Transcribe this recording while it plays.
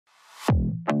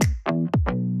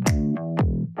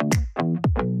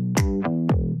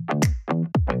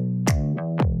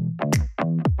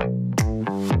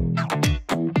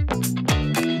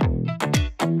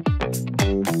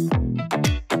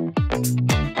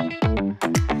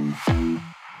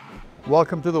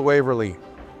Welcome to the Waverley.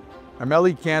 I'm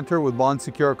Eli Kanter with Bond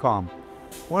Securcom. I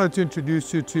wanted to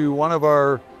introduce you to one of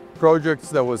our projects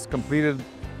that was completed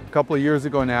a couple of years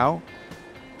ago now.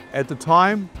 At the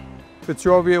time,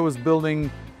 Fitzrovia was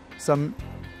building some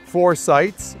 4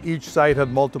 sites. Each site had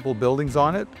multiple buildings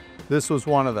on it. This was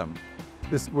one of them.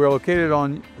 We're located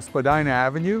on Spadina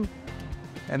Avenue,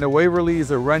 and the Waverley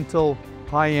is a rental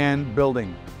high-end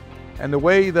building. And the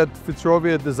way that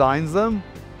Fitzrovia designs them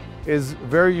is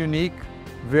very unique,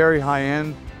 very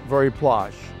high-end, very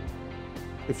plush.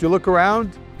 If you look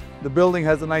around, the building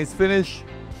has a nice finish.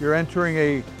 You're entering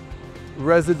a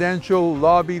residential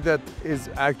lobby that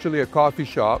is actually a coffee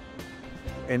shop,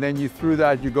 and then through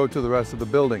that you go to the rest of the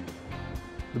building.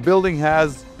 The building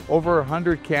has over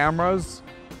 100 cameras,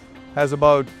 has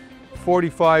about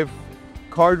 45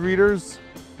 card readers,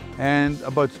 and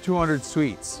about 200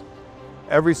 suites.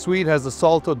 Every suite has a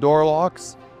Salto door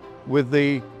locks with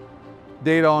the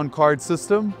data on card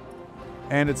system,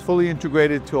 and it's fully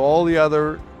integrated to all the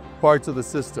other parts of the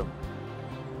system.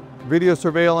 Video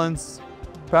surveillance,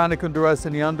 panic and duress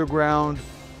in the underground,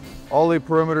 all the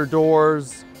perimeter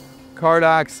doors, card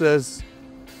access,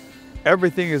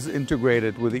 everything is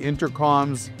integrated with the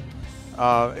intercoms.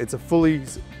 It's a fully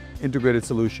integrated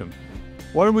solution.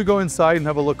 Why don't we go inside and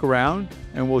have a look around,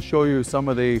 and we'll show you some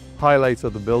of the highlights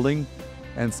of the building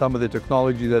and some of the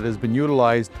technology that has been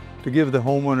utilized to give the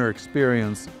homeowner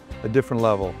experience a different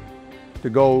level,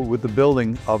 to go with the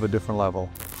building of a different level.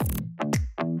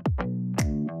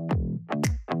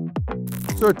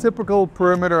 So a typical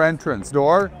perimeter entrance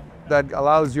door that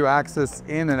allows you access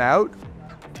in and out.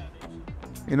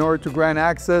 In order to grant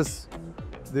access,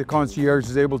 the concierge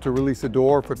is able to release a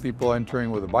door for people entering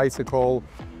with a bicycle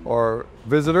or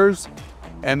visitors,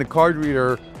 and the card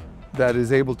reader that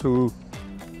is able to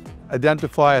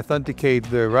identify, authenticate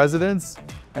the residents,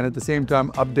 and at the same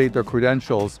time update their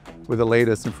credentials with the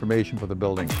latest information for the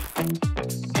building.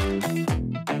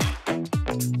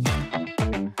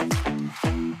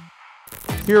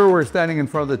 Here we're standing in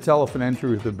front of the telephone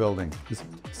entry of the building. This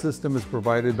system is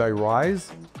provided by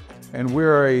Rise, and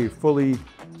we're a fully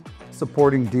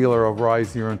supporting dealer of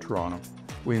Rise here in Toronto.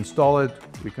 We install it,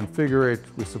 we configure it,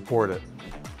 we support it.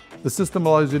 The system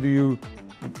allows you to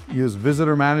use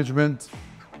visitor management,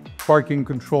 parking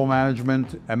control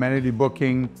management, amenity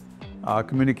booking,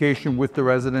 communication with the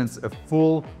residents, a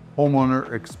full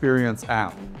homeowner experience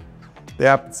app. The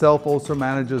app itself also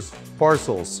manages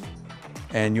parcels,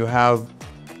 and you have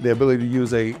the ability to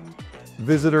use a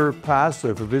visitor pass. So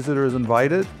if a visitor is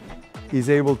invited, he's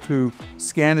able to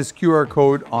scan his QR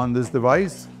code on this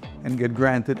device and get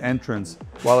granted entrance,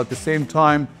 while at the same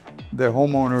time the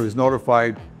homeowner is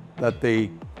notified that the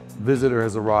visitor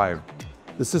has arrived.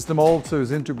 The system also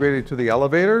is integrated to the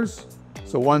elevators,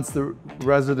 so once the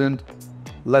resident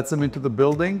lets them into the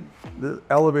building, the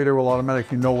elevator will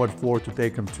automatically know what floor to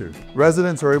take them to.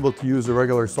 Residents are able to use a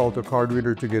regular Salto card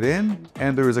reader to get in,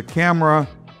 and there is a camera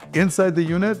inside the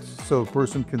unit so a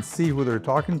person can see who they're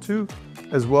talking to.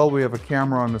 As well, we have a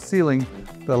camera on the ceiling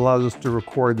that allows us to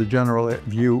record the general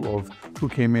view of who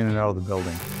came in and out of the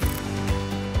building.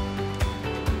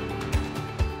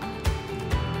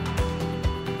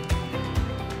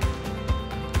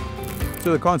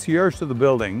 So the concierge to the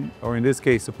building, or in this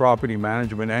case the property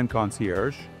management and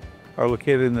concierge, are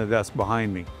located in the desk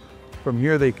behind me. From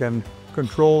here they can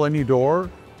control any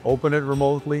door, open it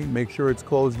remotely, make sure it's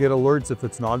closed, get alerts if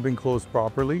it's not been closed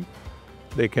properly.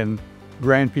 They can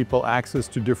grant people access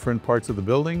to different parts of the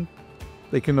building.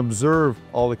 They can observe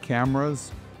all the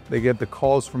cameras. They get the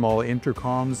calls from all the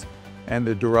intercoms and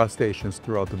the duress stations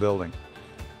throughout the building.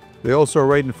 They also are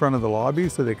right in front of the lobby,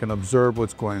 so they can observe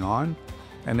what's going on,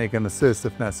 and they can assist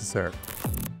if necessary.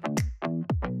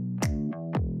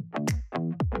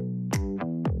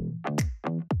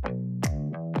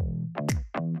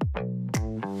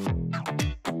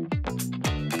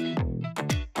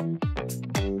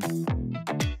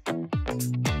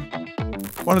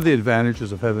 One of the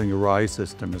advantages of having a Rise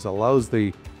system is it allows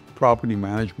the property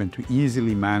management to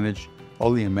easily manage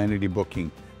all the amenity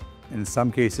booking. In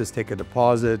some cases, take a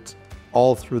deposit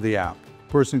all through the app.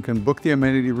 A person can book the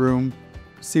amenity room,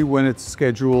 see when its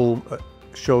schedule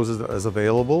shows as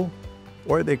available,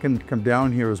 or they can come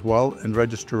down here as well and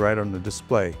register right on the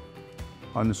display.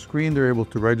 On the screen, they're able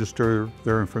to register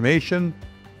their information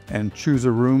and choose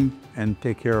a room and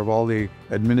take care of all the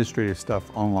administrative stuff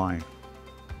online.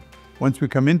 Once we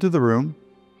come into the room,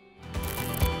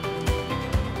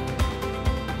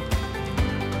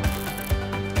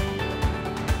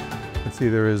 let's see,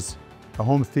 there is a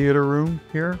home theater room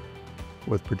here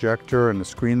with projector and a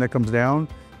screen that comes down.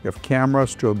 You have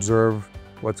cameras to observe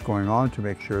what's going on to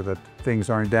make sure that things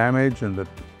aren't damaged and that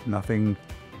nothing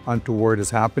untoward is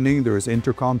happening. There is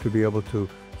intercom to be able to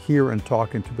hear and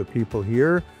talk into the people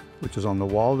here, which is on the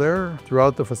wall there.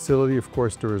 Throughout the facility, of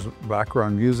course, there is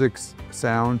background music,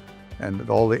 sound, and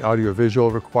all the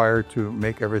audio-visual required to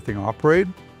make everything operate,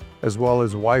 as well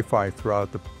as Wi-Fi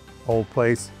throughout the whole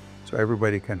place, so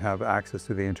everybody can have access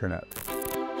to the internet.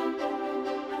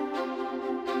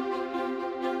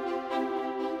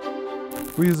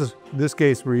 In this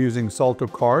case, we're using Salto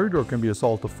card, or it can be a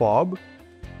Salto fob,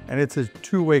 and it's a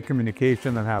two-way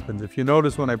communication that happens. If you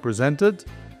notice when I present it,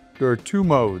 there are two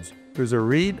modes. There's a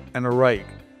read and a write.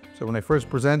 So when I first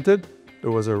presented, there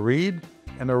was a read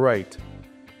and a write,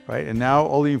 right? And now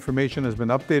all the information has been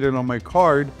updated on my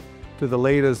card to the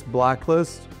latest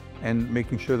blacklist and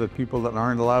making sure that people that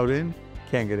aren't allowed in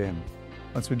can't get in.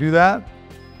 Once we do that,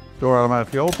 door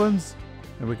automatically opens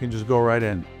and we can just go right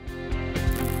in.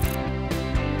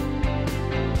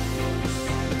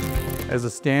 As a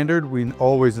standard, we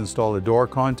always install a door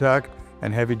contact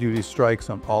and heavy-duty strikes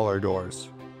on all our doors.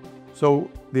 So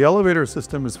the elevator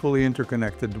system is fully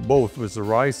interconnected both with the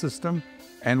RISE system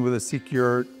and with a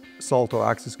secure Salto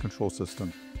access control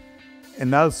system. And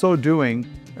now so doing,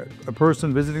 a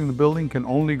person visiting the building can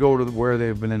only go to where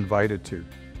they've been invited to.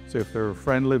 So if their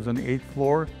friend lives on the 8th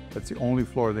floor, that's the only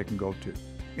floor they can go to.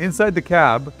 Inside the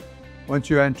cab, once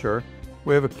you enter,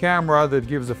 we have a camera that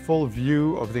gives a full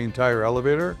view of the entire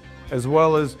elevator, as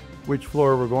well as which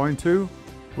floor we're going to.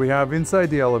 We have inside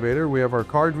the elevator, we have our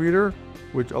card reader,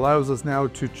 which allows us now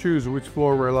to choose which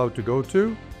floor we're allowed to go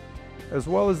to, as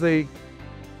well as a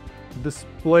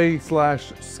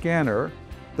display/scanner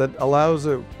that allows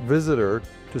a visitor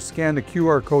to scan the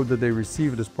QR code that they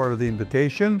received as part of the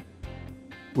invitation,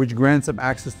 which grants them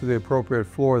access to the appropriate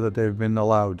floor that they've been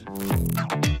allowed.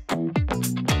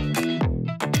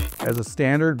 As a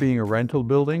standard, being a rental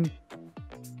building,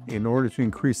 in order to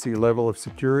increase the level of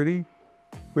security,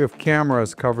 we have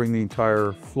cameras covering the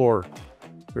entire floor.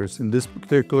 In this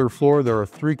particular floor, there are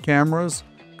 3 cameras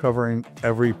covering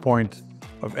every point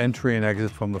of entry and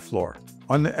exit from the floor.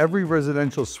 On every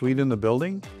residential suite in the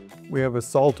building, we have a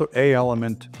Salto A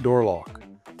Element door lock.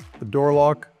 The door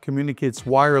lock communicates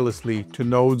wirelessly to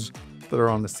nodes that are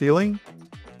on the ceiling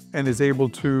and is able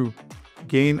to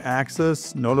gain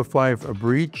access, notify of a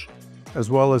breach, as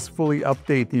well as fully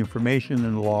update the information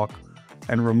in the lock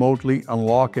and remotely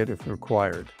unlock it if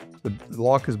required. The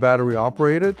lock is battery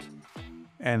operated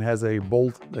and has a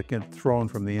bolt that can be thrown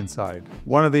from the inside.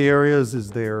 One of the areas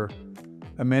is their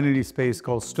amenity space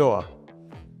called STOA,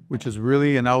 which is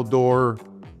really an outdoor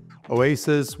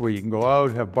oasis where you can go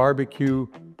out, have barbecue,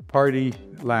 party,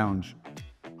 lounge.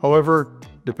 However,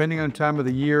 depending on time of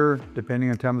the year, depending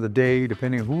on time of the day,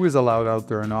 depending on who is allowed out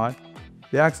there or not,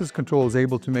 the access control is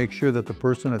able to make sure that the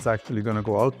person that's actually going to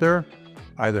go out there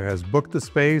either has booked the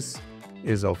space,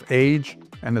 is of age,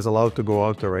 and is allowed to go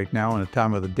out there right now in a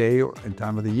time of the day or in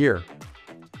time of the year.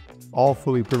 All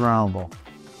fully programmable.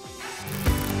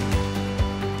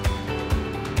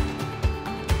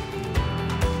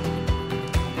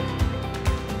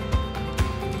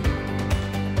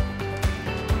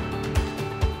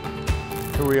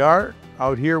 Here we are.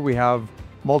 Out here we have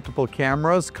multiple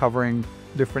cameras covering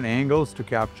different angles to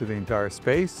capture the entire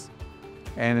space.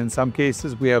 And in some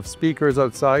cases, we have speakers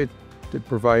outside to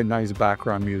provide nice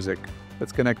background music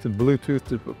that's connected Bluetooth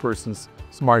to a person's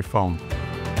smartphone.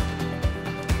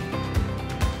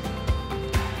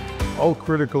 All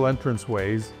critical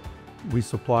entranceways we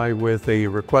supply with a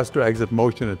request to exit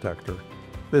motion detector.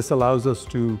 This allows us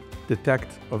to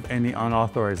detect of any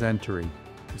unauthorized entry.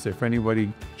 So if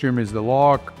anybody jimmies the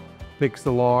lock, picks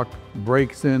the lock,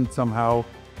 breaks in somehow,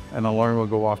 an alarm will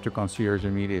go off to Concierge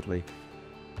immediately.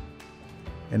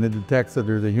 And it detects that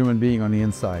there's a human being on the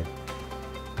inside.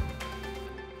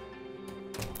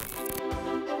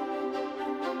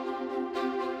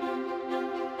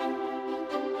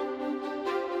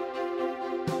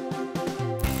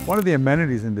 One of the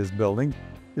amenities in this building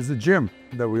is the gym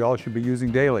that we all should be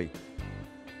using daily.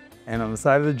 And on the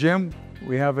side of the gym,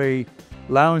 we have a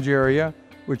lounge area,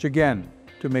 which again,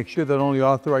 to make sure that only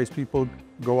authorized people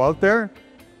go out there,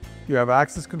 you have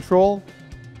access control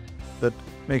that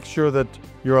makes sure that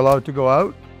you're allowed to go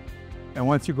out. And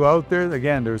once you go out there,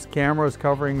 again, there's cameras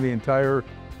covering the entire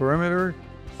perimeter,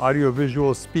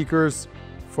 audio-visual speakers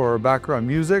for background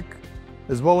music,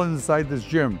 as well as inside this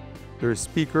gym. There's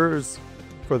speakers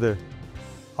for the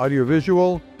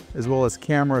audio-visual, as well as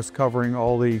cameras covering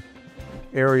all the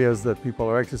areas that people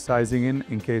are exercising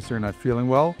in case they're not feeling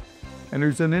well. And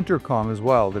there's an intercom as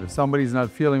well, that if somebody's not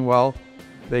feeling well,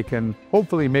 they can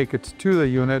hopefully make it to the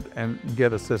unit and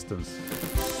get assistance.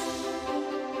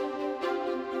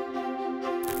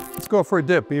 go for a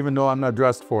dip, even though I'm not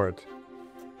dressed for it.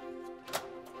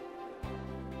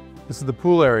 This is the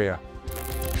pool area.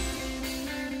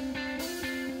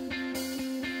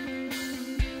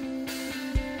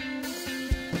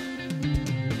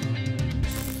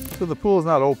 So the pool is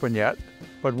not open yet,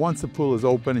 but once the pool is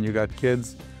open and you got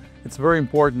kids, it's very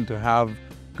important to have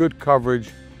good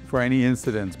coverage for any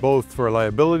incidents, both for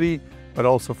liability, but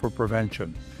also for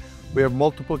prevention. We have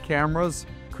multiple cameras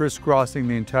crisscrossing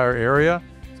the entire area,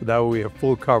 so that way we have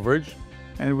full coverage.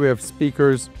 And we have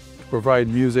speakers to provide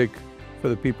music for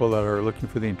the people that are looking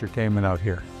for the entertainment out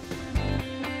here.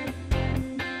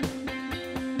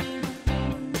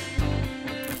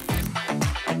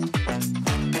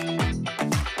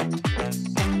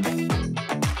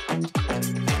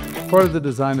 Part of the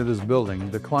design of this building,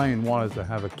 the client wanted to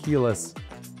have a keyless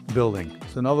building.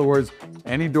 So in other words,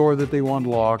 any door that they want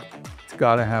locked, it's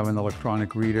got to have an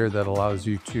electronic reader that allows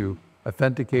you to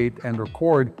authenticate and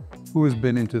record who has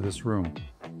been into this room.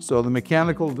 So the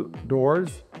mechanical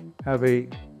doors have a,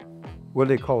 what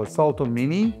they call a Salto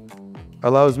Mini,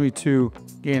 allows me to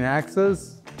gain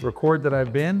access, record that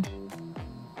I've been,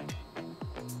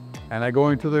 and I go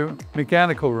into the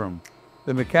mechanical room.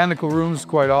 The mechanical rooms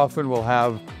quite often will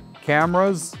have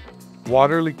cameras,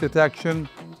 water leak detection,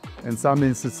 in some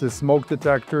instances smoke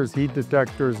detectors, heat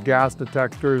detectors, gas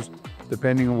detectors,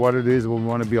 depending on what it is we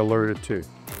want to be alerted to.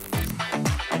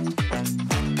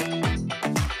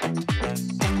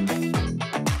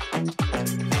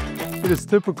 It is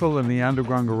typical in the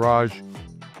underground garage,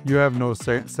 you have no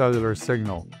cellular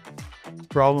signal. The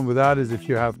problem with that is if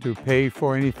you have to pay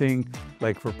for anything,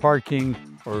 like for parking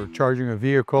or charging a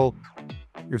vehicle,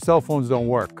 your cell phones don't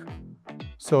work.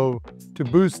 So to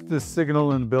boost this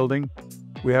signal in the building,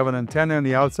 we have an antenna on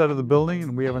the outside of the building,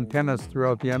 and we have antennas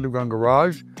throughout the underground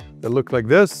garage that look like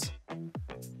this.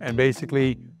 And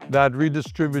basically that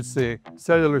redistributes the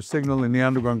cellular signal in the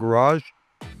underground garage,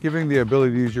 giving the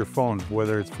ability to use your phone,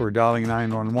 whether it's for dialing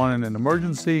 911 in an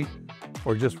emergency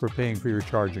or just for paying for your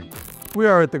charging. We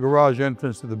are at the garage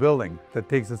entrance to the building that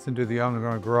takes us into the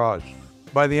underground garage.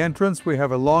 By the entrance, we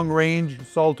have a long-range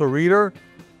Salto reader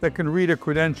that can read a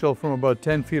credential from about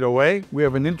 10 feet away. We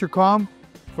have an intercom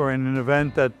for in an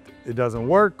event that it doesn't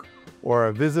work or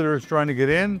a visitor is trying to get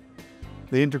in.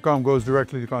 The intercom goes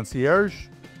directly to Concierge.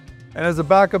 And as a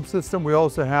backup system, we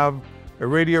also have a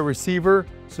radio receiver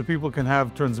so people can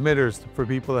have transmitters for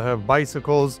people that have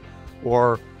bicycles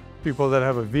or people that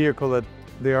have a vehicle that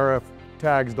the RF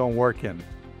tags don't work in.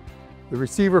 The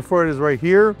receiver for it is right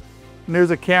here, and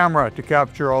there's a camera to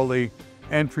capture all the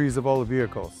entries of all the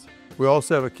vehicles. We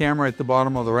also have a camera at the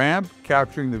bottom of the ramp,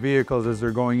 capturing the vehicles as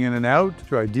they're going in and out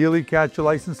to ideally catch a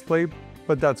license plate,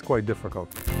 but that's quite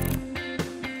difficult.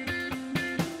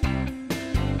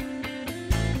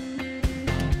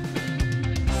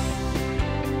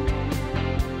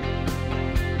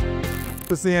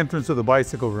 This is the entrance of the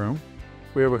bicycle room.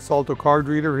 We have a Salto card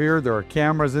reader here. There are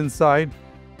cameras inside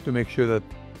to make sure that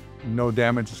no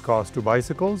damage is caused to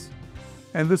bicycles.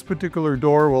 And this particular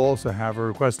door will also have a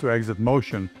request to exit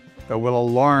motion that will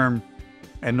alarm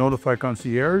and notify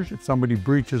Concierge if somebody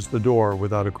breaches the door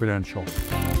without a credential.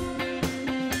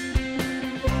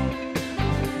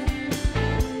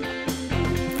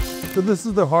 So this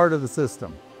is the heart of the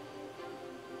system.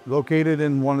 Located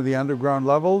in one of the underground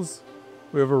levels,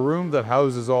 we have a room that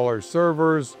houses all our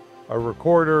servers, our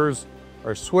recorders,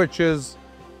 our switches,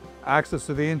 access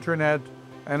to the internet,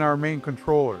 and our main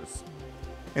controllers.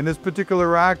 In this particular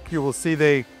rack, you will see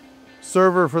the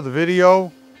server for the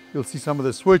video. You'll see some of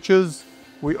the switches.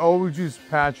 We always use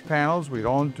patch panels. We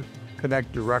don't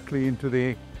connect directly into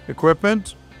the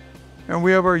equipment. And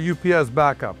we have our UPS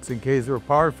backups in case of a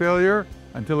power failure.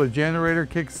 Until a generator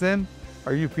kicks in,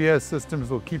 our UPS systems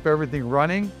will keep everything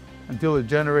running until the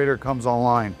generator comes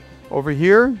online. Over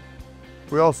here,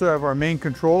 we also have our main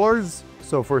controllers.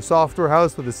 So for a software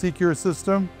house with a secure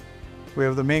system, we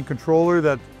have the main controller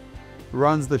that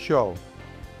runs the show.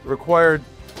 Required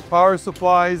power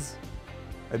supplies,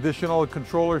 additional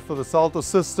controllers for the Salto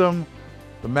system,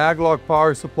 the maglock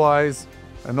power supplies,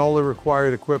 and all the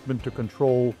required equipment to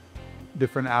control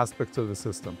different aspects of the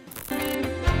system.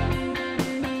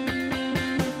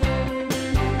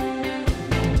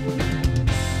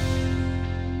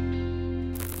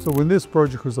 So when this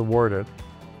project was awarded,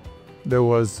 there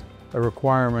was a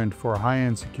requirement for a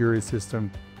high-end security system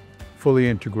fully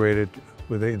integrated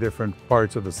with the different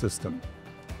parts of the system.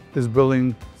 This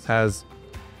building has,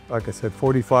 like I said,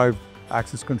 45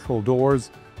 access control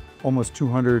doors, almost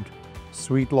 200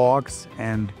 suite locks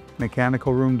and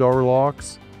mechanical room door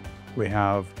locks. We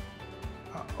have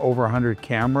over 100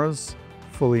 cameras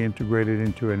fully integrated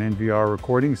into an NVR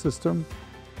recording system.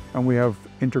 and we have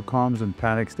intercoms and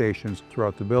panic stations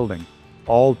throughout the building,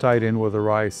 all tied in with a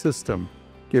RISE system,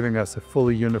 giving us a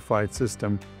fully unified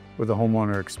system with a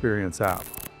homeowner experience app.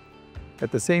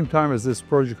 At the same time as this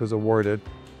project was awarded,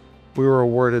 we were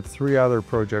awarded 3 other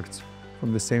projects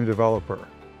from the same developer.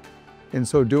 In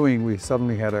so doing, we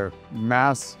suddenly had a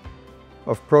mass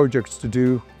of projects to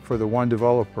do for the one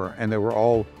developer, and they were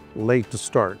all late to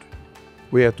start.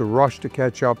 We had to rush to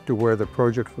catch up to where the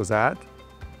project was at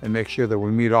and make sure that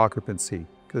we meet occupancy,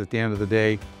 because at the end of the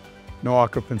day, no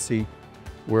occupancy,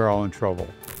 we're all in trouble.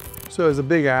 So as a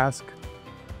big ask,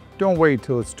 don't wait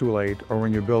till it's too late or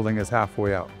when your building is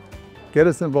halfway out. Get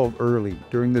us involved early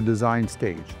during the design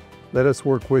stage. Let us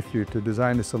work with you to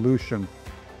design a solution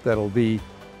that'll be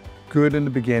good in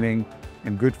the beginning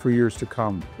and good for years to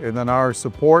come. And then our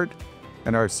support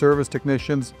and our service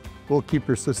technicians will keep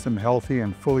your system healthy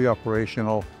and fully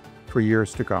operational for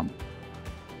years to come.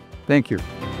 Thank you.